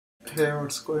Hey,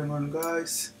 what's going on,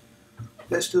 guys?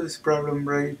 Let's do this problem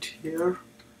right here.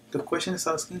 The question is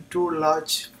asking two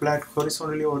large flat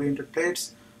horizontally oriented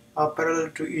plates are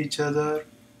parallel to each other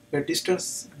a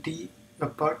distance d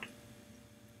apart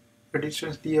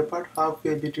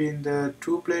halfway between the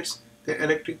two plates. The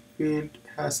electric field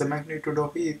has a magnitude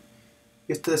of E.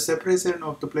 If the separation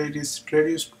of the plate is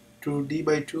reduced to d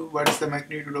by 2, what is the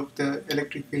magnitude of the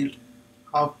electric field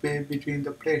halfway between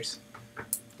the plates?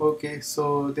 Okay,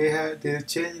 so they're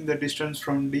changing the distance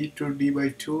from d to d by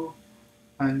 2,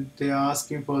 and they are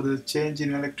asking for the change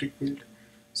in electric field.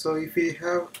 So if we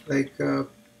have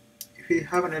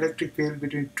an electric field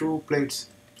between two plates,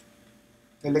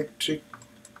 electric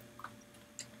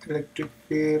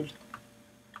field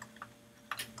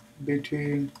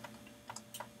between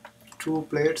two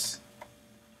plates,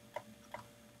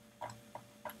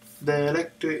 the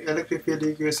electric field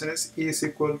equation is E is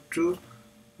equal to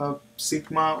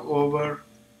sigma over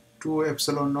 2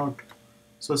 epsilon naught.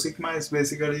 So sigma is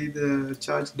basically the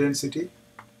charge density,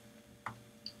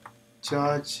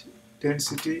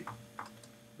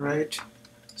 right?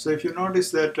 So if you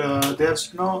notice that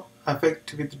there's no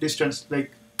effect with distance, like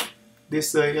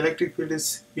this electric field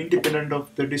is independent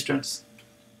of the distance.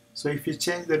 So if you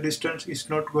change the distance, it's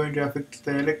not going to affect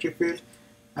the electric field.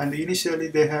 And initially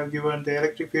they have given the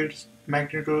electric field's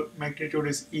magnitude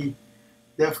is E.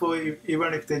 Therefore,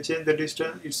 even if they change the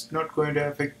distance, it's not going to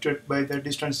affect it by the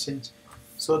distance change.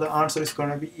 So the answer is going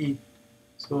to be E.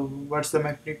 So what's the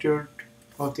magnitude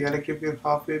of the electric field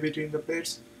halfway between the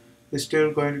plates? It's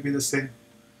still going to be the same.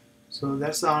 So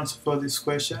that's the answer for this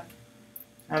question.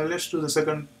 And let's do the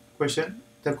second question.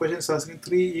 The question is asking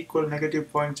three equal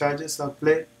negative point charges are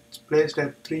placed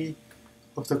at three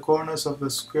of the corners of the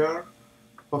square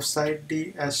of side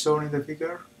D as shown in the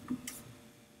figure.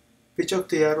 Which of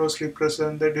the arrows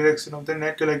represent the direction of the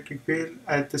net electric field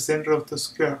at the center of the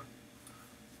square?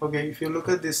 Okay, if you look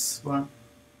at this one,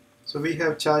 so we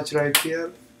have charge right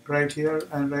here,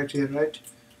 and right here, right?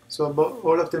 So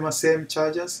all of them are same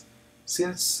charges.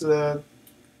 Since the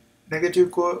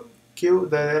negative Q,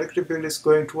 the electric field is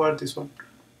going toward this one,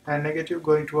 and negative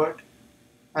going toward,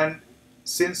 and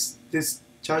since these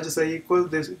charges are equal,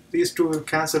 these two will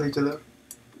cancel each other.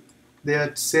 They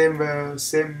are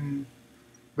same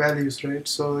values, right?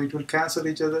 So it will cancel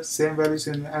each other, same values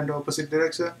in and opposite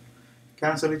direction,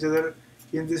 cancel each other.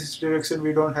 In this direction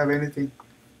we don't have anything,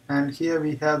 and here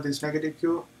we have this negative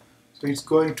Q, so it's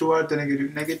going toward the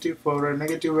negative for a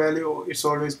negative value, it's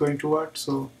always going toward.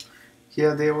 So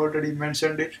here they have already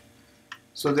mentioned it,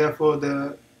 so therefore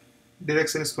the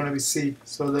direction is going to be C.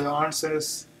 So the answer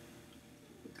is,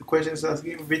 the question is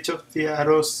asking which of the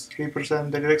arrows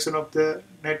represent the direction of the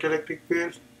net electric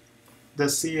field. The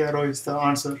C arrow is the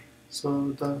answer.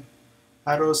 So the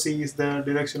arrow C is the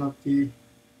direction of the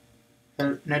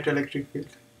net electric field.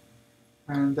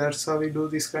 And that's how we do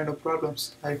these kind of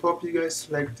problems. I hope you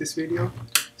guys liked this video.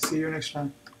 See you next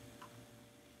time.